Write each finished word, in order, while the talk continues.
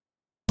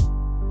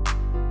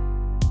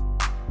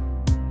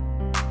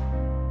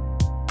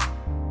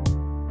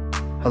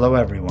Hello,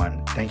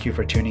 everyone. Thank you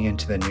for tuning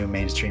into the New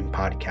Mainstream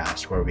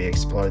podcast, where we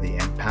explore the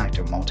impact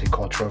of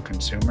multicultural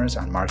consumers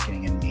on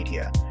marketing and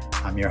media.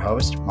 I'm your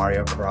host,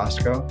 Mario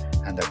Carrasco,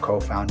 and the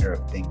co-founder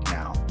of Think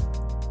Now.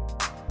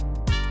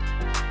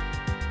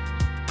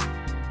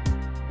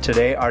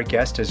 Today, our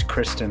guest is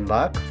Kristin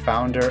Luck,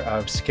 founder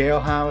of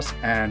ScaleHouse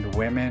and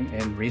Women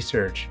in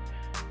Research.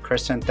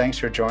 Kristin, thanks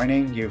for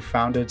joining. You've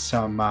founded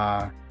some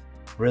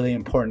really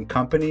important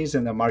companies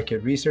in the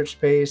market research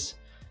space,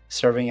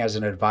 serving as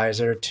an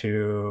advisor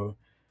to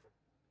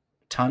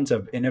tons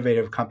of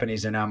innovative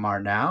companies in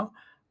MR now.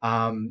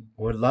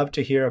 Would love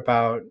to hear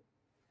about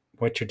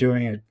what you're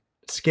doing at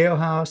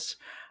ScaleHouse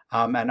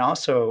and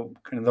also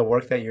kind of the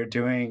work that you're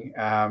doing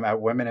at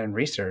Women in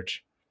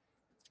Research.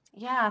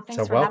 Yeah, thanks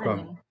So for welcome.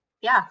 having me.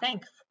 Yeah,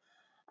 thanks.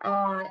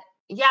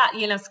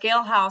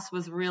 ScaleHouse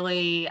was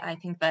really, I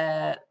think,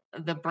 the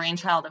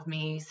brainchild of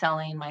me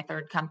selling my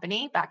third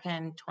company back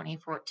in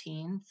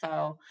 2014.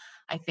 So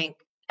I think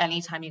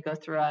anytime you go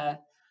through a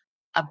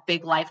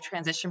big life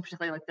transition,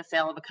 particularly like the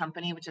sale of a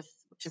company, which is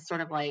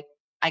sort of like,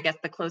 I guess,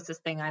 the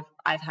closest thing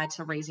I've had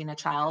to raising a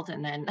child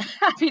and then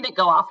having it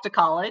go off to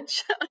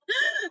college.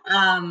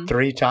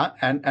 Three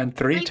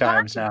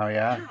times now,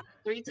 yeah.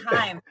 3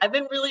 times. I've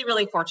been really,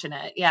 really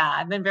fortunate. Yeah,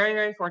 I've been very,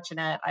 very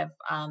fortunate. I've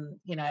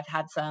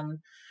had some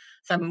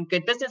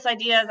good business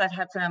ideas. I've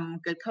had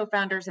some good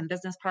co-founders and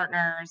business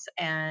partners,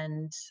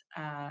 and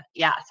so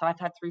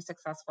I've had 3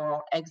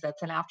 successful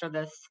exits. And after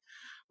this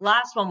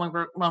last one,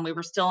 when we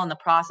were still in the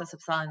process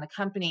of selling the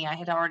company, I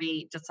had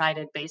already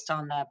decided, based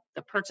on the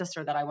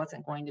purchaser, that I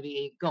wasn't going to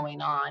be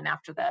going on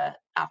after the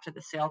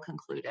sale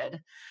concluded.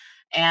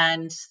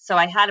 And so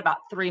I had about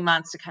 3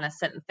 months to kind of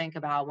sit and think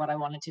about what I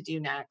wanted to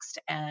do next.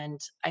 And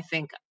I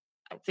think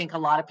a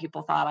lot of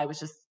people thought I was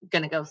just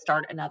going to go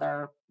start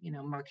another,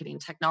 marketing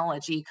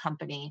technology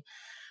company.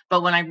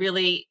 But when I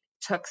really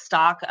took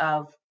stock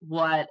of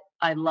what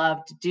I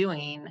loved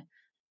doing,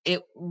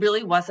 it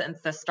really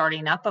wasn't the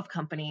starting up of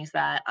companies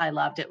that I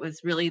loved. It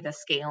was really the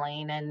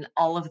scaling and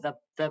all of the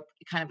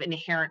kind of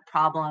inherent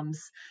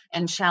problems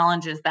and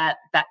challenges that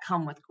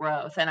come with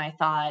growth. And I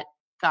thought,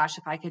 gosh,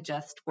 if I could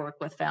just work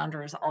with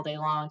founders all day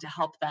long to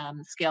help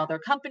them scale their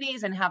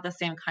companies and have the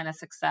same kind of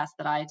success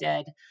that I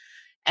did,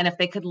 and if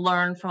they could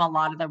learn from a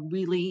lot of the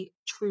really,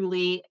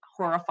 truly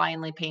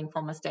horrifyingly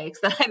painful mistakes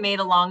that I made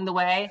along the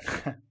way,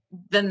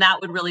 then that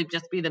would really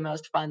just be the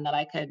most fun that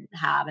I could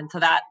have. And so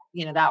that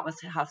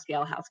was how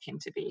ScaleHouse came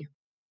to be.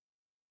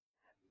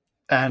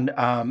 And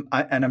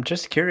I'm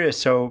just curious.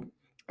 So,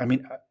 I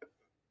mean,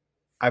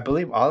 I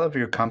believe all of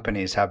your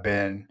companies have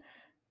been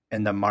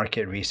in the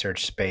market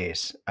research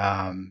space.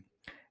 And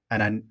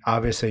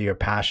obviously you're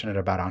passionate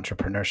about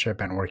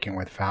entrepreneurship and working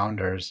with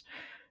founders.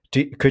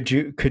 Could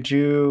you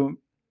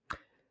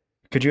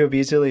have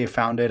easily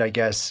founded, I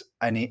guess,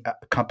 any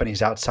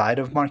companies outside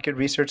of market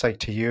research? Like,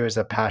 to you, is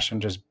a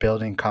passion just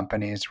building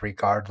companies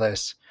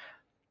regardless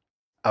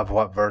of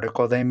what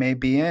vertical they may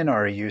be in,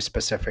 or are you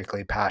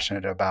specifically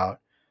passionate about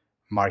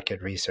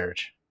market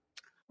research?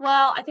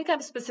 Well, I think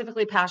I'm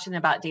specifically passionate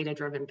about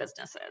data-driven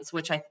businesses,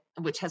 which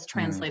has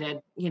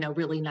translated,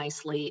 really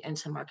nicely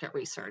into market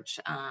research.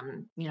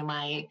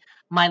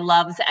 My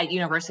loves at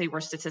university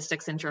were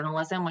statistics and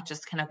journalism, which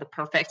is kind of the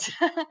perfect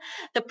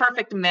the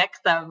perfect mix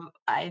of,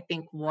 I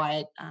think,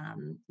 what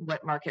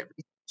market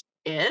research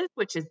is,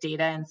 which is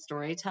data and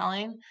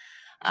storytelling.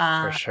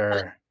 For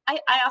sure.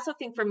 I also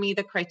think, for me,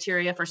 the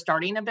criteria for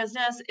starting a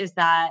business is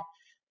that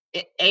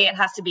it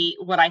has to be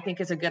what I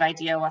think is a good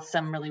idea with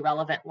some really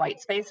relevant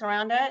white space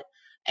around it.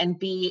 And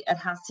B, it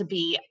has to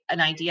be an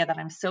idea that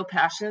I'm so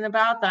passionate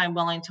about that I'm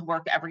willing to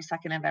work every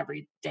second of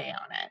every day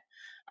on it.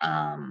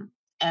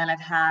 And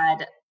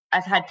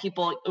I've had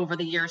people over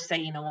the years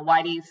say, well,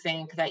 why do you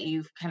think that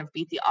you've kind of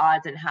beat the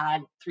odds and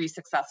had 3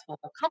 successful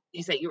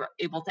companies that you were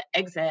able to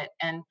exit?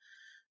 And,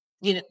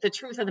 the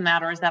truth of the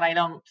matter is that I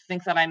don't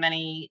think that I'm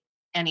any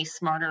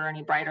smarter or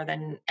any brighter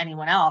than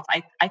anyone else.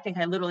 I think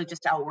I literally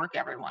just outwork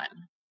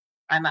everyone.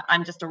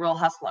 I'm just a real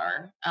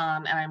hustler,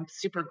 and I'm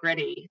super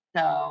gritty.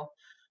 So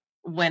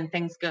when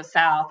things go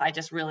south, I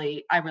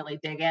really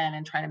dig in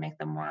and try to make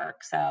them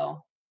work.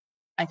 So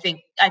I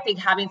think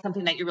having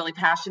something that you're really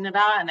passionate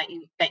about and that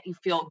you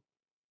feel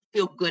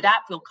good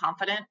at, feel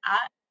confident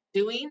at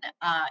doing,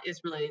 is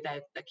really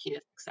the key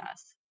to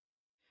success.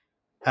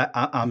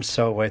 I'm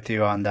so with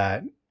you on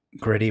that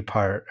gritty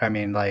part. I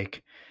mean,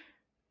 like,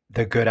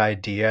 the good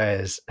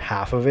idea is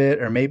half of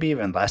it, or maybe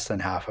even less than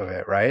half of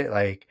it, right?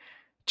 Like,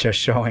 just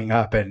showing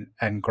up and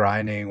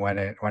grinding when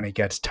it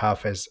gets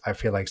tough is, I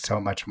feel like,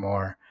 so much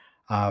more.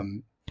 I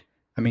mean,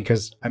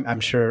 because I'm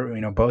sure,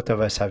 both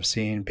of us have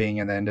seen, being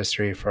in the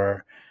industry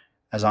for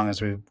as long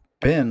as we've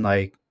been,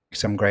 like,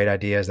 some great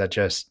ideas that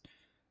just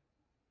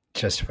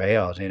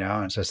failed,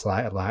 it's just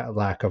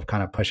lack of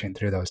kind of pushing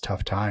through those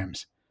tough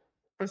times.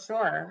 For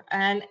sure.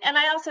 And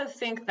I also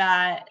think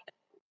that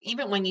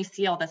even when you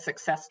see all the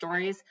success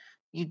stories,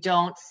 you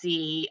don't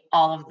see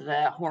all of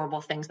the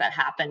horrible things that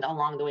happened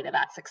along the way to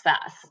that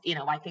success.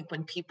 I think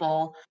when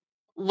people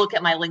look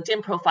at my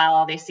LinkedIn profile,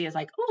 all they see is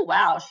like, oh,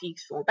 wow, she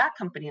sold that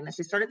company and then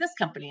she started this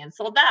company and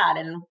sold that.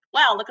 And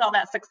wow, look at all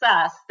that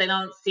success. They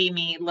don't see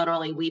me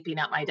literally weeping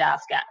at my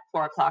desk at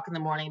 4 o'clock in the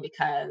morning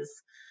because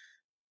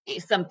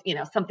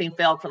something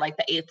failed for like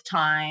the eighth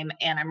time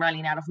and I'm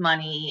running out of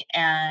money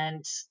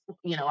and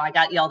I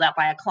got yelled at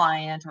by a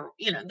client, or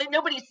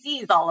nobody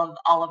sees all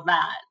of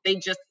that. They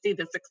just see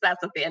the success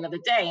at the end of the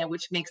day, and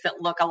which makes it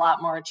look a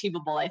lot more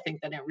achievable, I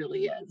think, than it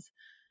really is.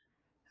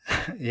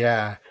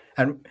 Yeah.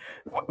 And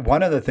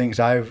one of the things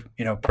I've,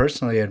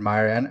 personally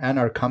admired, and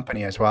our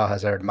company as well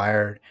has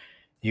admired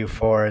you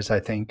for, is I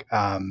think,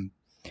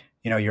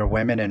 your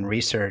Women in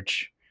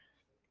Research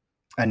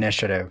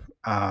initiative.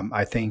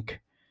 I think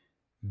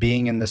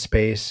being in the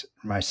space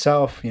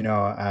myself,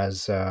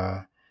 as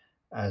a,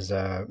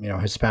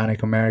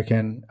 Hispanic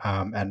American,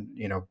 and,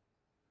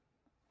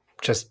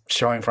 just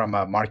showing from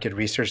a market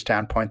research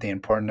standpoint the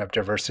importance of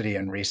diversity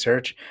in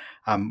research.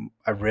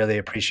 I really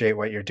appreciate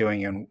what you're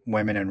doing in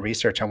Women in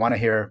Research. I want to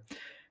hear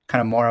kind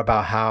of more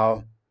about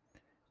how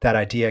that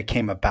idea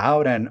came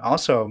about and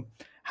also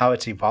how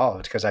it's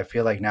evolved, because I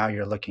feel like now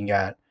you're looking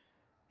at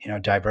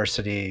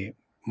diversity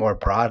more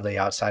broadly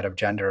outside of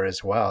gender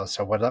as well.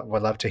 So would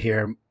love to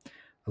hear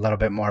a little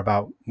bit more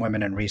about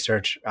Women in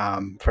Research.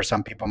 For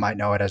some people might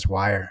know it as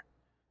WIRe.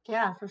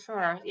 Yeah, for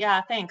sure.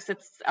 Yeah, thanks.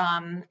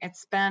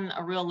 It's been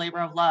a real labor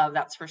of love,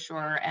 that's for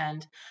sure.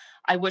 And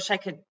I wish I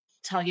could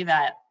tell you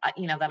that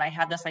that I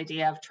had this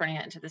idea of turning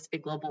it into this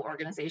big global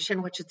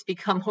organization, which it's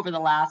become over the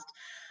last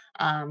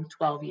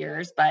 12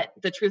 years. But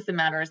the truth of the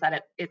matter is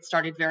that it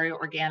started very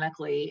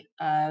organically.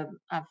 A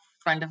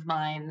friend of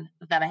mine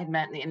that I had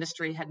met in the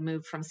industry had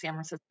moved from San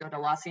Francisco to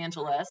Los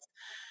Angeles,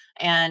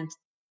 and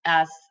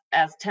as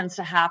as tends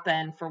to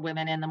happen for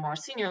women in the more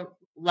senior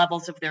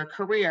levels of their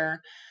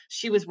career,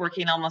 she was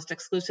working almost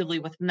exclusively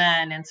with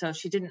men, and so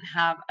she didn't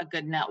have a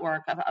good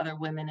network of other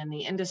women in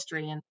the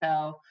industry. And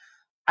so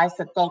I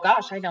said, "Oh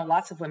gosh, I know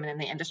lots of women in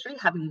the industry,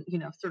 having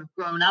sort of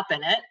grown up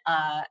in it."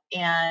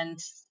 And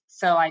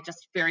so I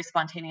just very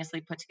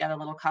spontaneously put together a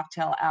little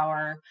cocktail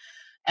hour,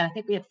 and I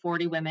think we had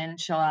 40 women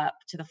show up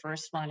to the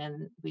first one,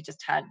 and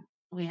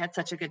we had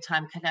such a good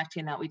time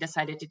connecting that we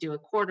decided to do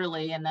it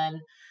quarterly. And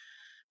then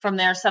from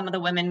there, some of the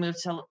women moved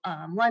to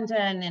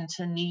London and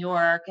to New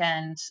York,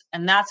 and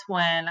that's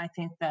when I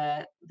think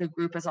the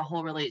group as a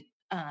whole really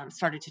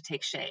started to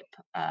take shape.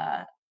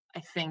 I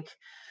think,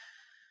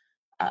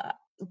 uh,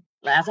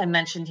 as I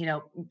mentioned,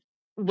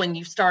 when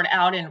you start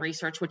out in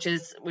research, which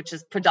is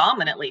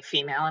predominantly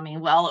female, I mean,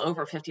 well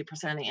over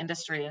 50% of the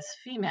industry is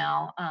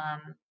female.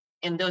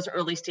 In those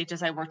early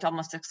stages, I worked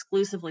almost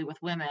exclusively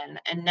with women,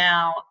 and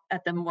now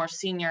at the more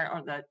senior,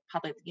 or the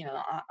probably,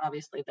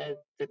 obviously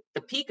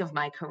the peak of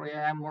my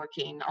career, I'm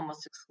working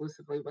almost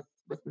exclusively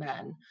with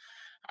men.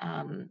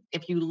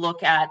 If you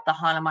look at the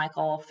Hannah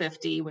Michael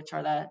 50, which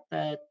are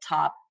the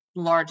top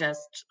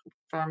largest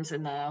firms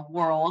in the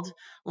world,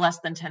 less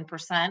than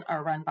 10%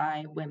 are run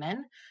by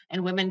women,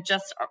 and women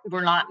just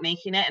were not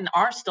making it and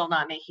are still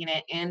not making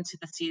it into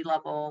the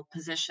C-level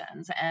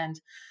positions. And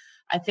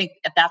I think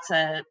that's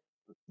a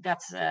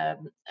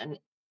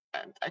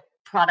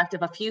product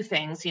of a few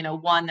things.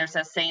 One, there's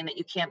a saying that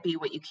you can't be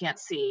what you can't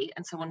see,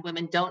 and so when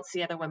women don't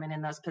see other women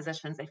in those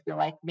positions, they feel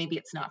like maybe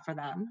it's not for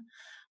them.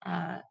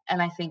 And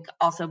I think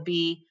also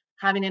B,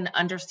 having an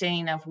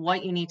understanding of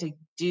what you need to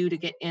do to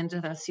get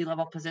into those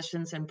C-level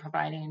positions and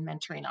providing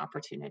mentoring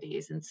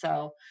opportunities. And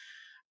so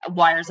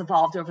WIRE's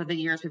evolved over the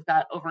years. We've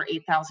got over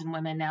 8,000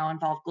 women now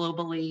involved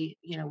globally.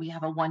 We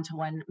have a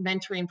one-to-one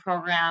mentoring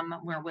program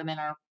where women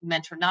are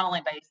mentored not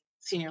only by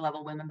senior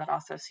level women, but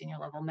also senior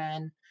level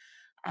men.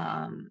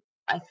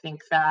 I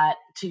think that,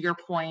 to your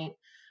point,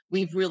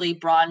 we've really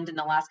broadened in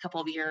the last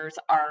couple of years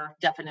our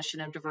definition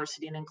of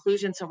diversity and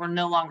inclusion. So we're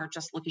no longer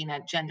just looking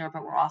at gender,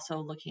 but we're also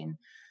looking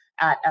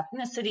at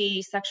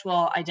ethnicity,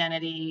 sexual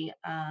identity,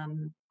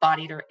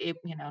 bodied or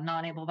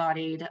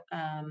non-able-bodied.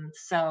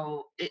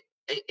 So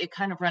it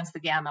kind of runs the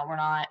gamut.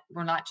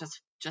 We're not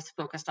just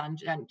focused on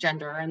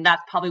gender, and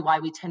that's probably why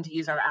we tend to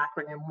use our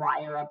acronym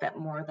WIRE a bit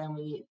more than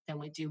we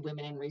do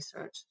Women in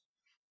Research.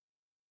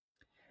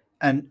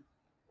 And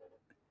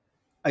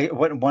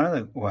one of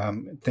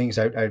the things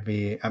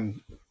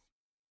I'm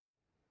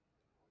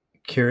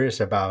curious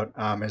about,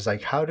 is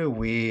like, how do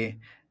we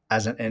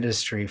as an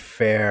industry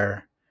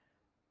fare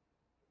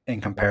in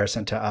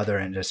comparison to other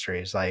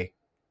industries like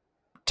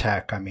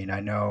tech? I mean, I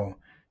know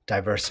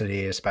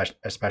diversity,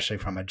 especially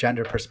from a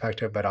gender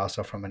perspective, but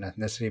also from an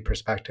ethnicity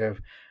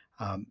perspective.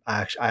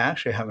 I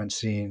actually haven't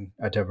seen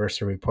a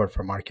diversity report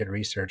for market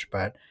research,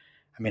 but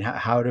I mean,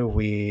 how do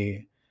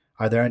we?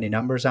 Are there any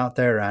numbers out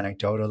there,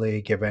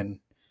 anecdotally, given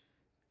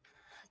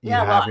you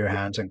Yeah, well, have your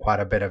hands in quite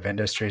a bit of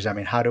industries? I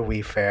mean, how do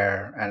we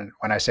fare? And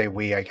when I say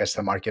we, I guess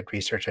the market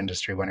research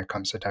industry, when it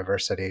comes to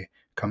diversity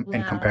in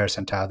yeah.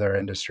 comparison to other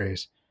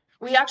industries.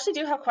 We actually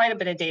do have quite a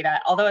bit of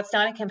data, although it's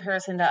not in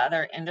comparison to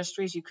other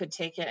industries. You could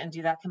take it and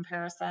do that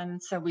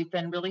comparison. So we've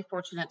been really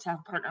fortunate to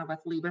have partnered with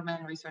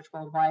Lieberman Research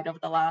Worldwide over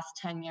the last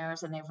 10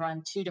 years, and they've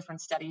run two different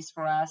studies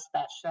for us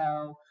that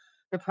show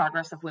the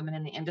progress of women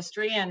in the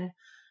industry. And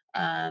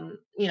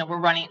We're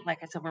running, like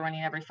I said, we're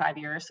running every 5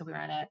 years. So we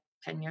ran it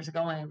 10 years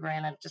ago, and we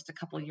ran it just a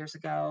couple of years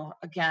ago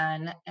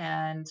again.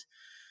 And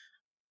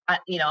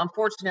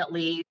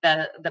unfortunately,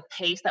 the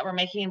pace that we're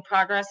making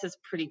progress is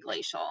pretty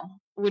glacial,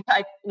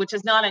 which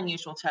is not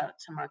unusual to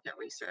market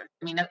research.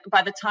 I mean,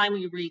 by the time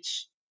we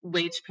reach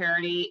wage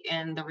parity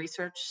in the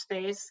research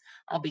space,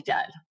 I'll be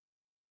dead.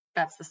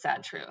 That's the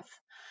sad truth.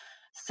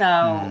 So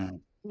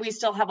Mm. we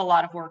still have a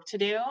lot of work to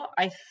do.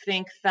 I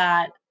think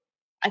the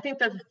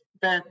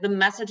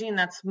messaging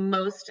that's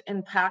most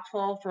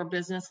impactful for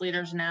business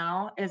leaders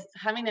now is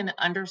having an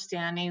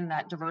understanding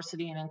that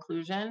diversity and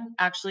inclusion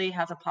actually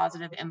has a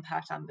positive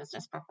impact on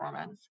business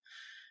performance.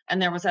 And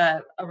there was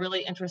a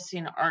really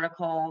interesting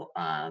article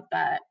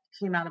that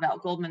came out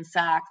about Goldman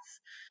Sachs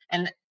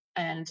and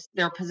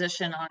their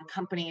position on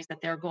companies that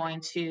they're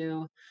going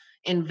to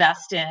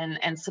invest in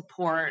and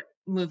support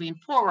moving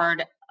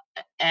forward.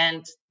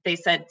 And they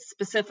said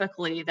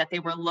specifically that they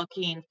were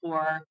looking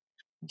for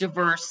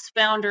diverse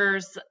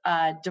founders,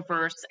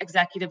 diverse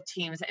executive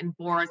teams and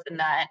boards, and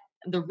that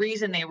the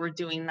reason they were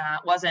doing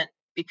that wasn't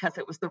because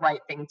it was the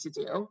right thing to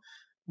do,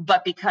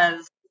 but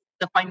because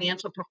the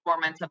financial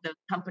performance of those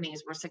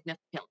companies were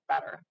significantly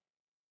better.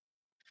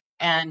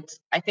 And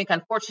I think,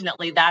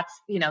 unfortunately, that's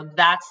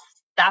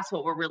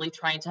what we're really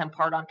trying to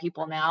impart on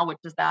people now, which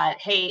is that,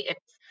 hey,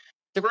 it's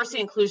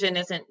diversity inclusion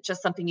isn't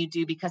just something you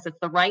do because it's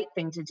the right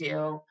thing to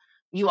do.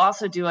 You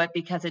also do it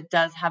because it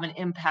does have an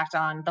impact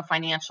on the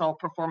financial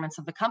performance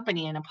of the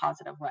company in a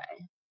positive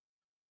way.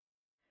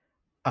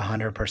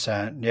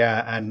 100%.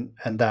 Yeah, and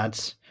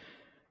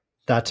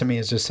that to me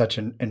is just such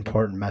an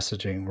important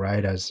messaging,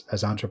 right?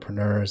 As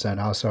entrepreneurs and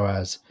also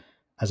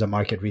as a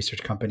market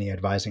research company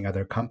advising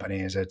other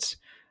companies, it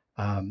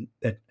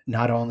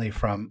not only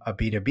from a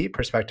B2B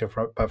perspective,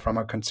 but from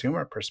a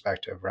consumer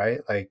perspective,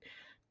 right? Like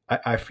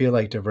I feel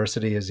like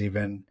diversity is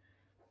even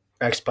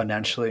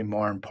exponentially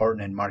more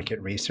important in market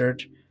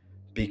research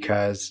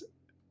because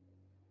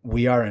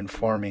we are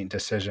informing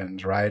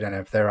decisions, right? And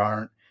if there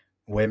aren't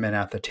women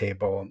at the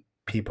table,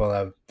 people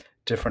of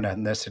different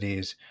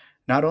ethnicities,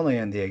 not only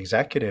in the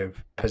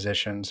executive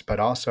positions, but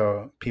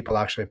also people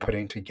actually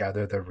putting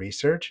together the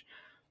research,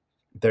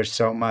 there's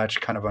so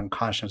much kind of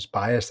unconscious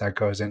bias that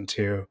goes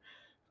into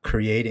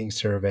creating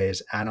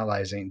surveys,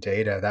 analyzing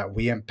data that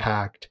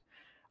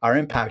our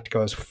impact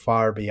goes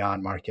far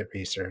beyond market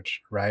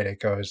research, right? It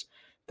goes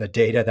the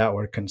data that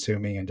we're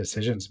consuming and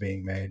decisions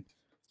being made.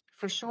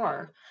 For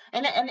sure.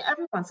 And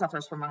everyone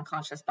suffers from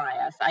unconscious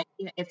bias.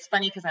 It's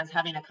funny because I was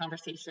having a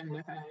conversation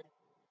with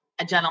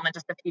a gentleman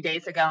just a few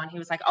days ago, and he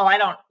was like, "Oh, I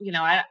don't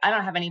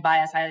have any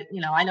bias. I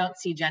don't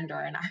see gender."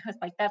 And I was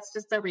like, "That's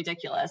just so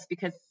ridiculous,"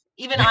 because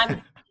even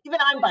I'm even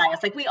I'm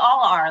biased. Like we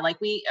all are. Like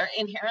we are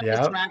inherently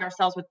Yeah, surround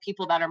ourselves with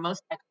people that are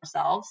most like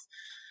ourselves,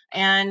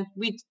 and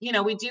we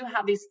do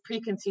have these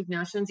preconceived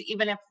notions,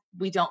 even if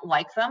we don't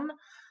like them,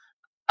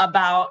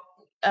 about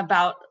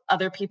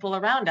other people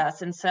around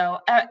us. And so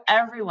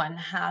everyone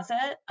has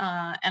it,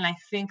 and I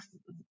think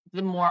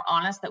the more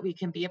honest that we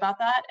can be about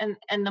that,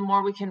 and the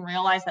more we can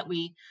realize that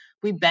we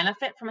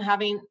benefit from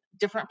having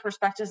different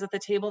perspectives at the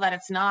table, that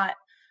it's not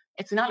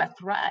a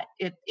threat.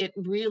 It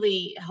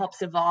really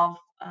helps evolve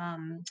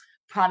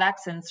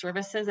products and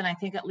services, and I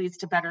think it leads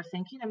to better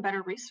thinking and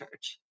better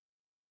research.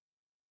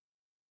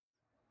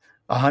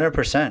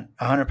 100%,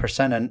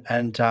 100%.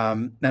 And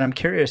I'm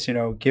curious,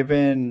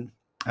 given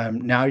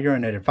now you're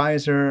an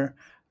advisor,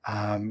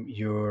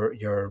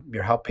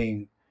 you're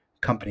helping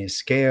companies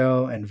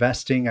scale,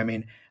 investing. I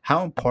mean,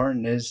 how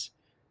important is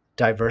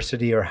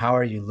diversity, or how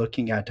are you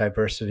looking at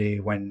diversity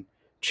when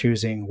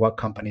choosing what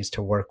companies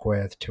to work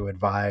with, to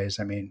advise?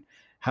 I mean,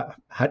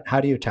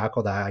 how do you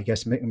tackle that? I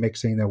guess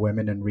mixing the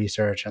women in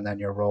research and then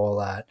your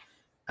role at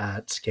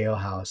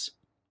ScaleHouse.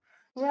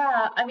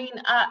 Yeah, I mean,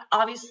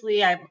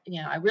 obviously, I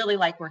really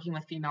like working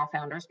with female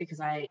founders because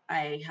I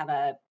have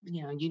a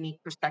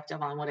unique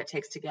perspective on what it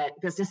takes to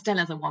get business done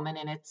as a woman,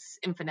 and it's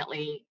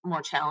infinitely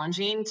more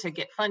challenging to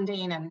get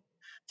funding and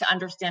to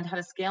understand how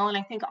to scale. And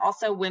I think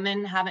also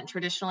women haven't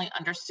traditionally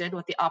understood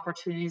what the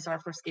opportunities are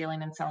for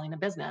scaling and selling a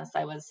business.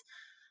 I was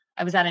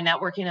at a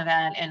networking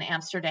event in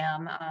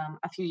Amsterdam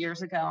a few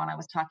years ago, and I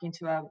was talking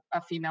to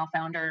a female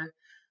founder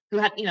who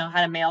had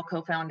a male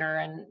co-founder,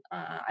 and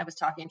I was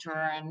talking to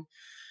her, and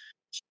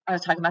I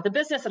was talking about the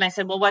business, and I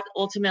said, "Well, what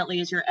ultimately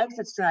is your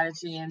exit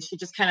strategy?" And she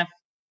just kind of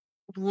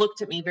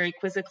looked at me very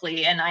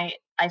quizzically, and I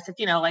said,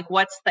 like,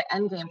 "What's the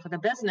end game for the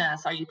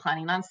business? Are you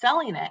planning on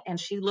selling it?" And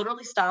she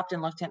literally stopped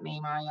and looked at me,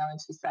 Mario, and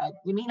she said,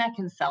 "You mean I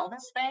can sell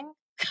this thing?"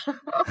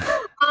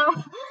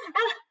 um,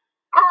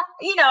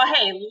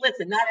 hey,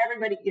 listen, not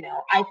everybody,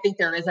 I think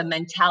there is a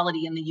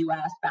mentality in the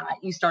US that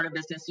you start a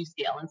business, you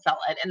scale and sell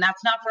it. And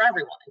that's not for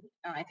everyone.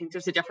 I think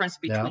there's a difference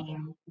Yeah.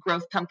 between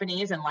growth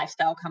companies and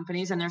lifestyle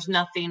companies. And there's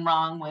nothing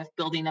wrong with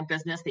building a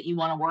business that you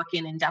want to work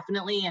in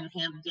indefinitely and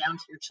hand down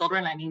to your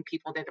children. I mean,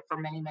 people did it for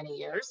many, many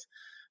years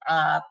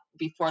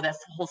before this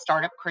whole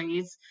startup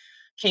craze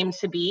came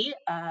to be.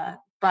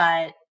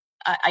 But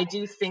I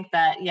do think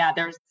that, yeah,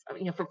 there's,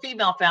 for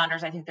female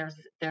founders, I think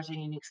there's a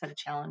unique set of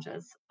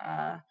challenges.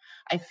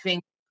 I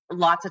think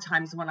lots of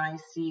times when I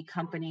see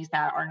companies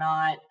that are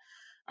not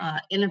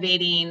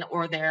innovating,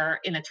 or they're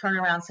in a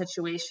turnaround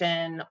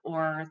situation,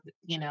 or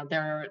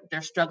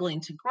they're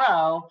struggling to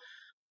grow,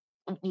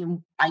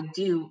 I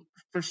do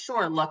for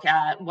sure look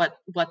at what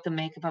the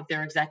makeup of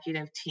their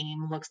executive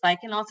team looks like,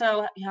 and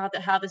also how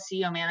the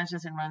CEO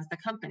manages and runs the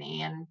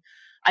company. And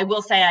I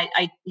will say,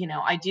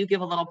 I do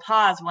give a little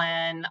pause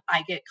when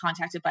I get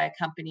contacted by a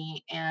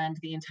company and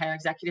the entire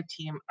executive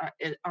team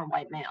are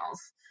white males.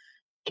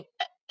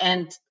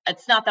 And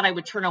it's not that I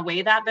would turn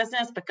away that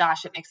business, but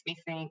gosh, it makes me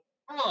think,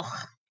 ugh,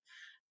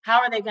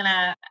 how are they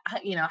gonna,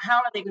 how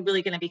are they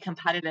really gonna be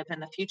competitive in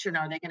the future? And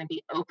are they gonna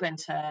be open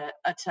to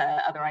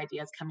other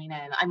ideas coming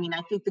in? I mean,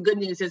 I think the good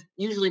news is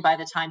usually by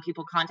the time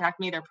people contact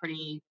me, they're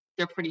pretty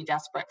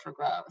desperate for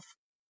growth.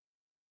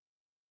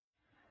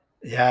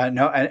 Yeah,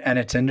 no, and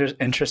it's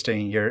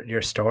interesting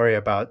your story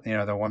about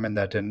the woman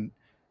that didn't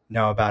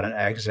know about an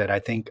exit. I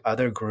think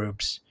other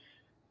groups,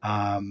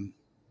 um,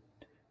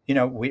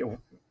 we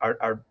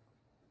are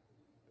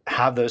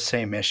have those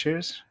same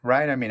issues,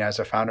 right? I mean, as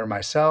a founder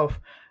myself,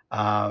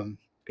 um,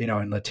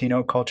 in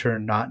Latino culture,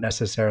 not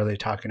necessarily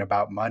talking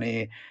about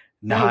money,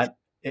 Right. not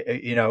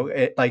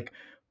like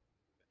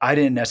I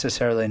didn't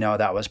necessarily know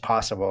that was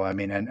possible. I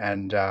mean,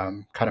 and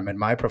kind of in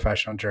my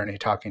professional journey,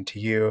 talking to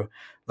you,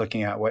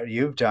 looking at what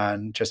you've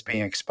done, just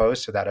being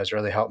exposed to that has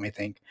really helped me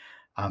think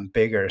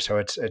bigger. So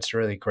it's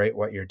really great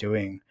what you're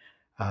doing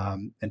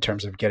in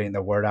terms of getting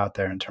the word out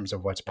there, in terms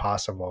of what's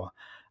possible.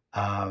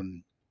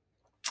 Um,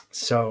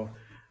 so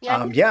Yeah,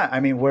 I think yeah,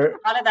 I mean, we're.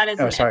 a lot of that is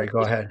Oh, an sorry.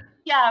 Go education. ahead.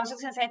 Yeah, I was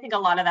just gonna say, I think a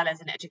lot of that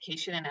is an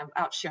education and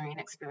about sharing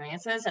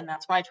experiences, and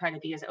that's why I try to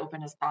be as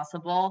open as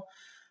possible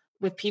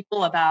with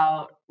people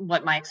about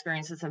what my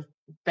experiences have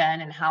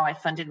been and how I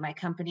funded my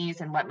companies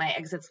and what my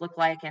exits look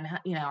like, and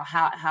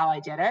how I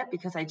did it,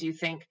 because I do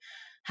think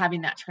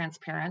having that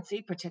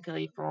transparency,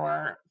 particularly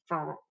for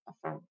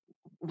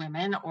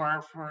women,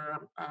 or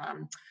for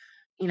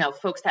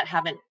folks that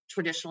haven't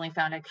traditionally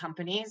founded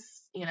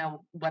companies,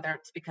 whether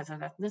it's because of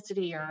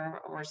ethnicity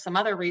or some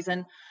other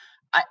reason,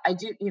 I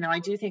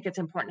do think it's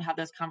important to have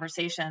those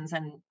conversations.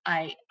 And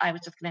I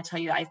was just going to tell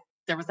you,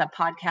 there was a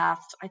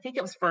podcast, I think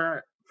it was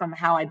from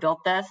How I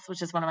Built This,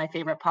 which is one of my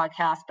favorite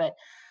podcasts, but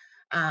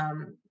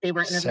they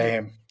were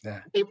interviewing. Same.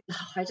 Yeah.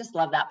 I just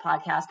love that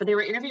podcast, but they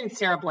were interviewing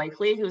Sarah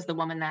Blakely, who's the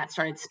woman that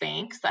started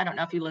Spanx. I don't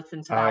know if you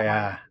listened to Oh that one,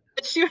 yeah.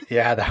 but she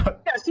Yeah.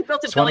 That she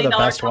built a it's one of billion the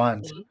dollar best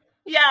ones. company.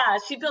 Yeah,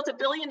 she built a $1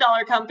 billion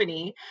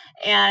company,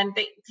 and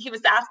he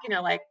was asking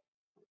her, like,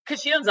 because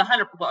she owns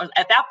 100. Well,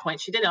 at that point,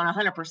 she did own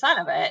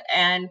 100% of it.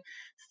 And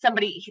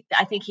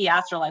I think he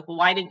asked her, like, well,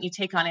 why didn't you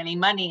take on any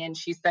money? And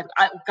she said,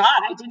 God,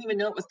 I didn't even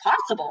know it was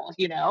possible,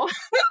 And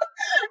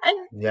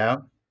Yeah.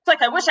 it's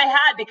like, I wish I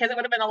had, because it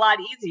would have been a lot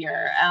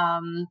easier.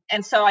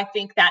 And so I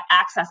think that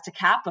access to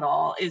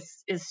capital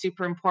is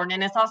super important.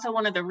 And it's also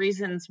one of the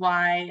reasons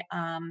why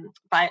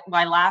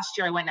last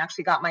year I went and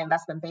actually got my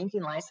investment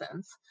banking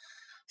license,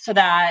 so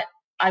that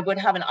I would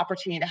have an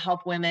opportunity to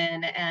help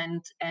women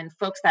and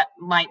folks that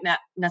might not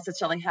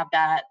necessarily have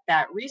that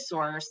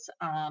resource,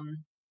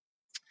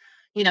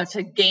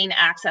 to gain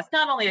access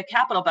not only to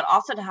capital, but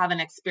also to have an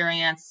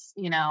experience,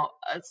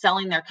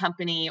 selling their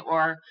company,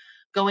 or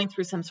going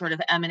through some sort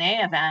of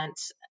M&A event,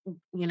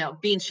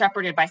 being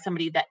shepherded by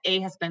somebody that A,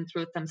 has been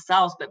through it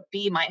themselves, but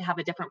B, might have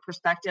a different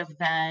perspective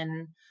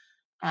than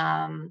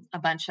a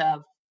bunch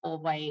of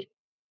old white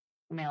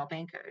male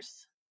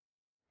bankers.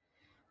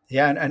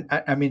 Yeah, and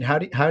I mean, how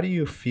do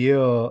you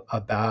feel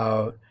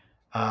about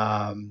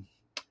um,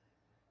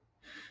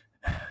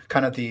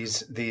 kind of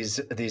these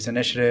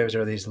initiatives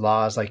or these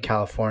laws like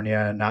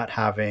California not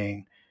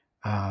having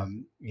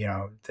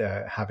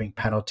having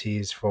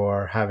penalties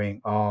for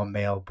having all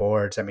male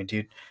boards? I mean,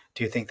 do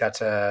you think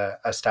that's a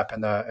step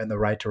in the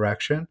right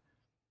direction?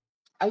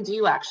 I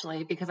do,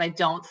 actually, because I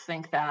don't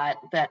think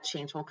that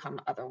change will come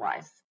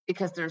otherwise.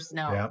 Because there's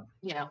no,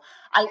 Yeah.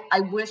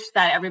 I wish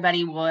that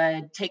everybody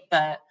would take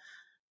the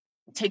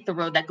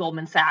road that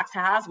Goldman Sachs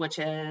has, which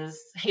is,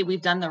 hey,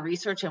 we've done the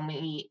research, and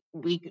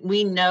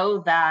we know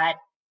that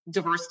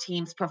diverse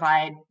teams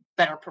provide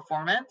better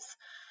performance,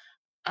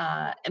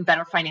 and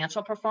better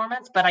financial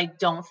performance. But I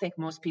don't think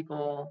most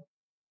people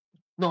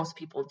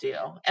do,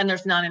 and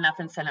there's not enough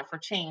incentive for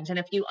change. And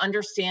if you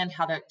understand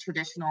how the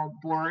traditional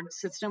board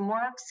system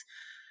works,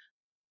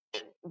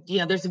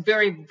 there's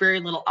very, very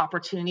little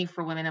opportunity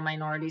for women and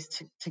minorities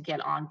to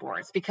get on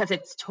boards, because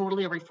it's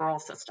totally a referral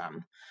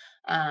system.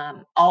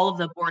 All of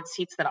the board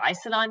seats that I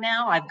sit on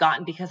now, I've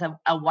gotten because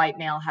a white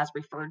male has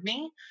referred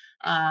me,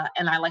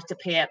 and I like to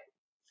pay it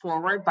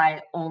forward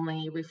by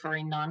only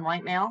referring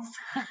non-white males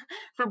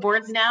for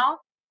boards now.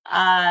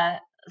 Uh,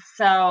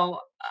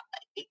 so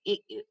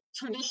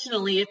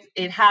traditionally,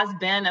 it has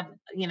been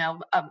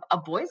a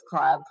boys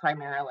club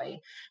primarily.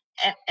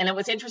 And it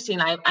was interesting.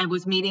 I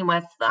was meeting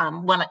with,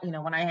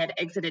 when I had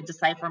exited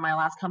Decipher, my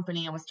last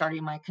company, and was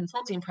starting my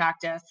consulting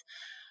practice.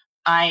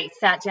 I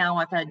sat down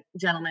with a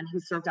gentleman who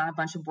served on a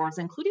bunch of boards,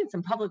 including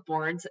some public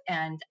boards,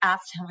 and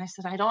asked him, I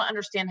said, I don't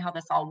understand how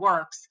this all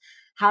works.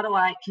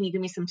 Can you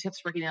give me some tips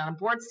for getting on a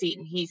board seat?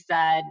 And he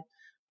said,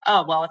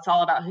 Oh, well, it's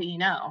all about who you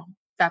know.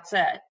 That's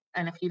it.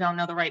 And if you don't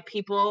know the right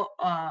people,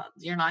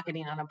 you're not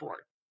getting on a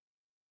board.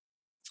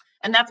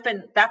 And that's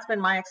been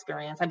my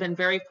experience. I've been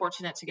very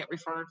fortunate to get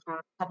referred for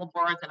a couple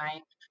boards, and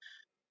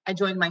I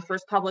joined my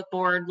first public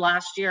board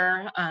last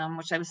year,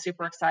 which I was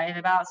super excited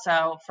about.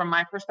 So from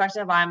my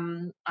perspective,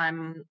 I'm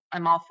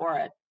all for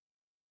it.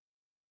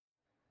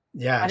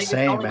 Yeah, I think it's the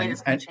same. only way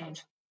this can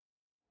change.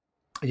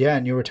 Yeah,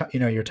 and you were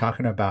you're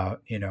talking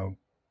about,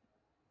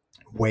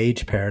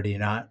 wage parity,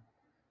 not,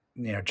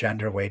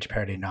 gender wage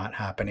parity not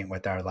happening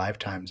with our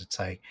lifetimes. It's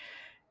like,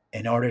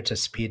 in order to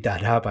speed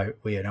that up,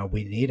 we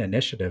need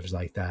initiatives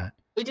like that.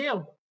 We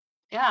do.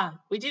 Yeah,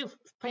 we do.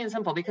 Plain and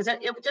simple, because it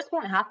just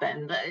won't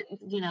happen.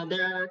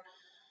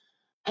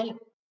 And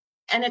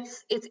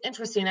it's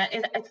interesting.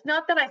 It's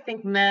not that I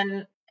think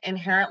men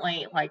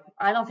inherently, like,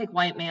 I don't think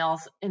white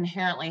males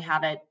inherently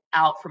have it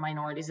out for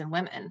minorities and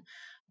women,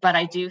 but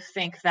I do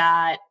think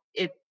that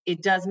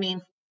it does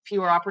mean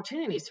fewer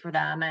opportunities for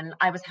them. And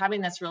I was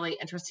having this really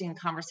interesting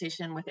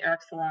conversation with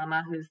Eric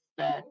Salama, who's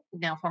the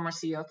now former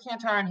CEO of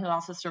Kantar and who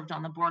also served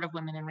on the board of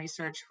Women in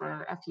Research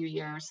for a few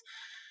years.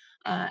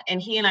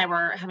 And he and I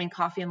were having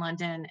coffee in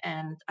London,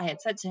 and I had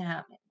said to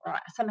him,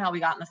 somehow we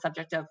got on the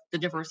subject of the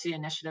diversity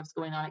initiatives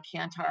going on at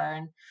Kantar,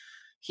 and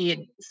he had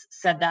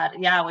said that,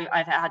 yeah,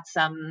 I've had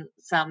some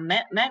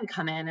men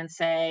come in and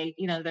say,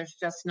 there's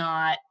just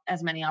not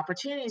as many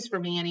opportunities for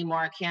me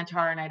anymore at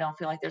Kantar, and I don't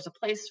feel like there's a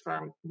place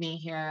for me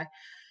here.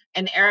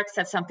 And Eric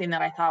said something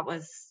that I thought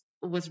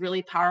was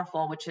really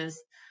powerful, which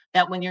is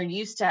that when you're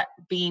used to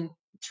being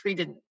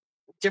treated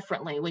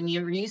differently, when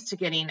you're used to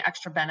getting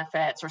extra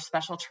benefits or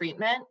special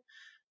treatment,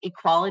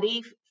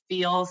 equality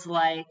feels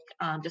like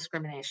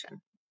discrimination.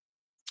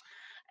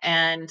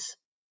 And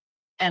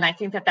I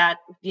think that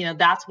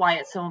that's why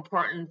it's so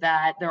important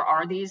that there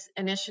are these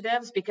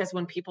initiatives, because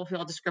when people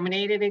feel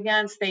discriminated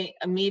against, they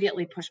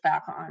immediately push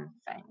back on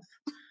things.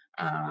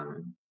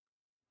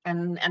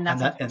 And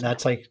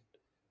that's like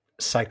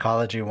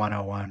psychology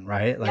 101,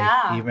 right? Like,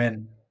 yeah.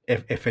 Even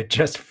if it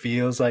just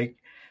feels like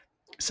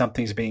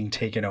something's being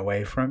taken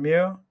away from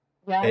you,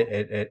 yeah.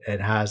 it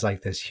has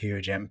like this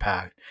huge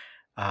impact.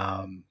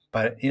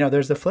 But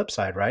there's the flip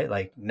side, right?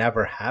 Like,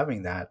 never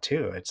having that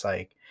too. It's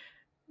like,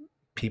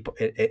 people,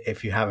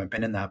 if you haven't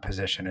been in that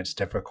position, it's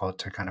difficult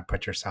to kind of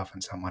put yourself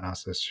in someone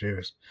else's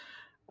shoes.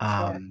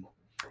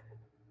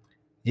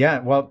 Yeah.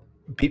 Well,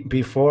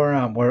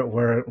 before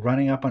we're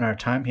running up on our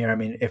time here. I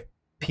mean, if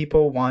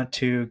people want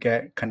to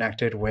get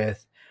connected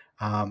with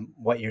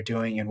what you're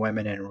doing in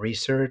Women in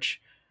Research,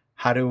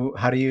 how do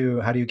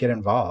you get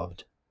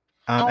involved?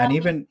 And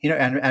even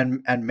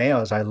and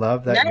males, I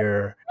love that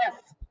you're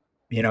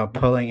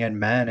pulling in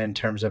men in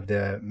terms of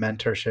the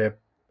mentorship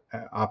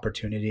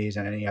opportunities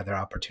and any other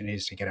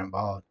opportunities to get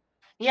involved.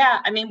 Yeah,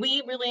 I mean,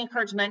 we really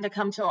encourage men to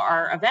come to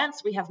our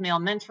events. We have male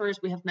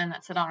mentors. We have men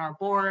that sit on our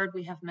board.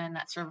 We have men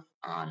that serve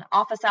on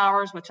office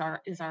hours, which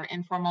is our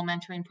informal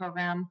mentoring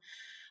program.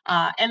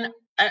 And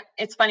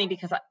it's funny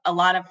because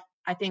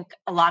I think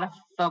a lot of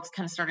folks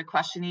kind of started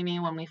questioning me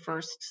when we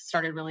first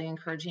started really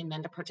encouraging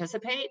men to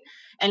participate.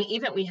 And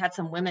even we had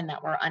some women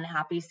that were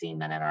unhappy seeing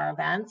men at our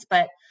events.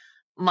 But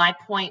my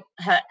point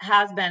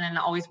has been and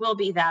always will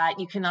be that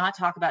you cannot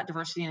talk about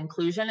diversity and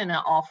inclusion in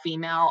an all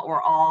female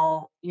or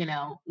all,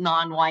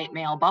 non-white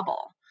male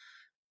bubble.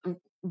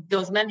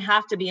 Those men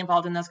have to be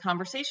involved in those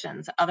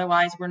conversations.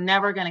 Otherwise, we're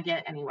never going to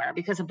get anywhere,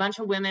 because a bunch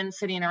of women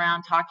sitting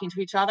around talking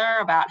to each other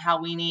about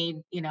how we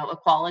need,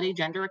 equality,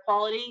 gender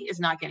equality, is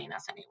not getting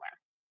us anywhere.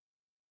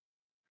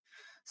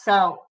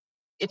 So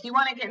if you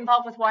want to get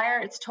involved with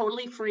WIRe, it's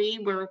totally free.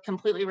 We're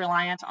completely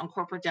reliant on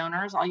corporate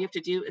donors. All you have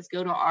to do is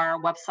go to our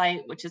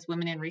website, which is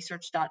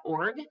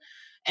womeninresearch.org,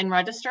 and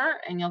register,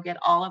 and you'll get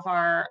all of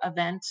our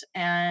event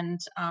and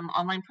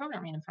online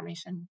programming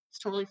information. It's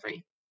totally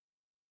free.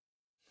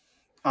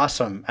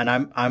 Awesome. And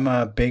I'm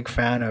a big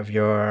fan of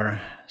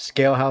your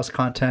ScaleHouse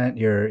content,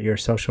 your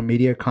social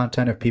media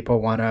content. If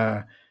people want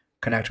to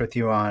connect with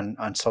you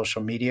on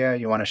social media,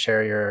 you want to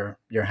share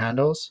your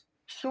handles?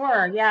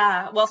 Sure.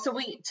 Yeah. Well, so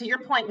to your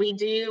point, we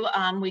do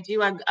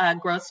a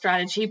growth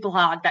strategy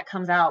blog that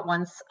comes out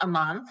once a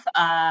month.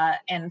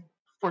 And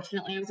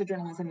fortunately, I was a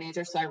journalism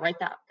major, so I write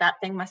that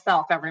thing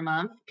myself every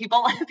month.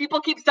 People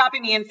keep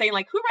stopping me and saying,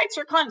 like, who writes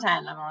your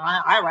content? And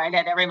I write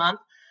it every month.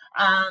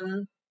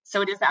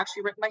 So it is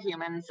actually written by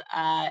humans.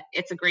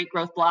 It's a great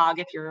growth blog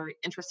if you're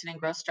interested in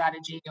growth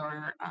strategy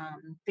or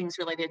things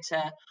related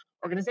to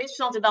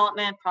organizational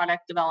development,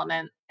 product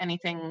development,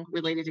 anything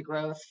related to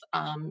growth.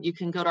 You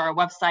can go to our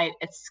website.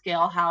 It's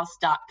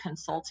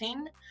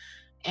scalehouse.consulting,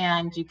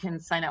 and you can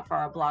sign up for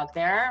our blog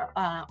there.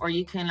 Or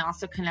you can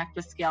also connect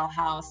with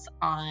ScaleHouse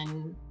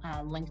on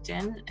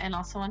LinkedIn and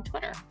also on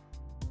Twitter.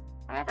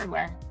 We're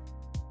everywhere.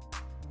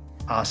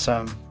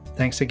 Awesome.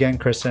 Thanks again,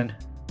 Kristin.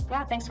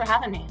 Yeah, thanks for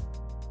having me.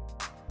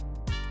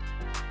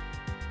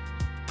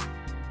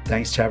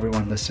 Thanks to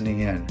everyone listening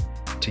in.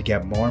 To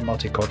get more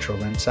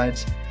multicultural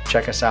insights,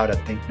 check us out at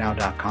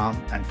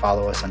thinknow.com and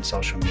follow us on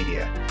social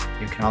media.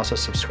 You can also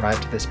subscribe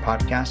to this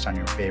podcast on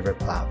your favorite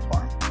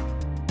platform.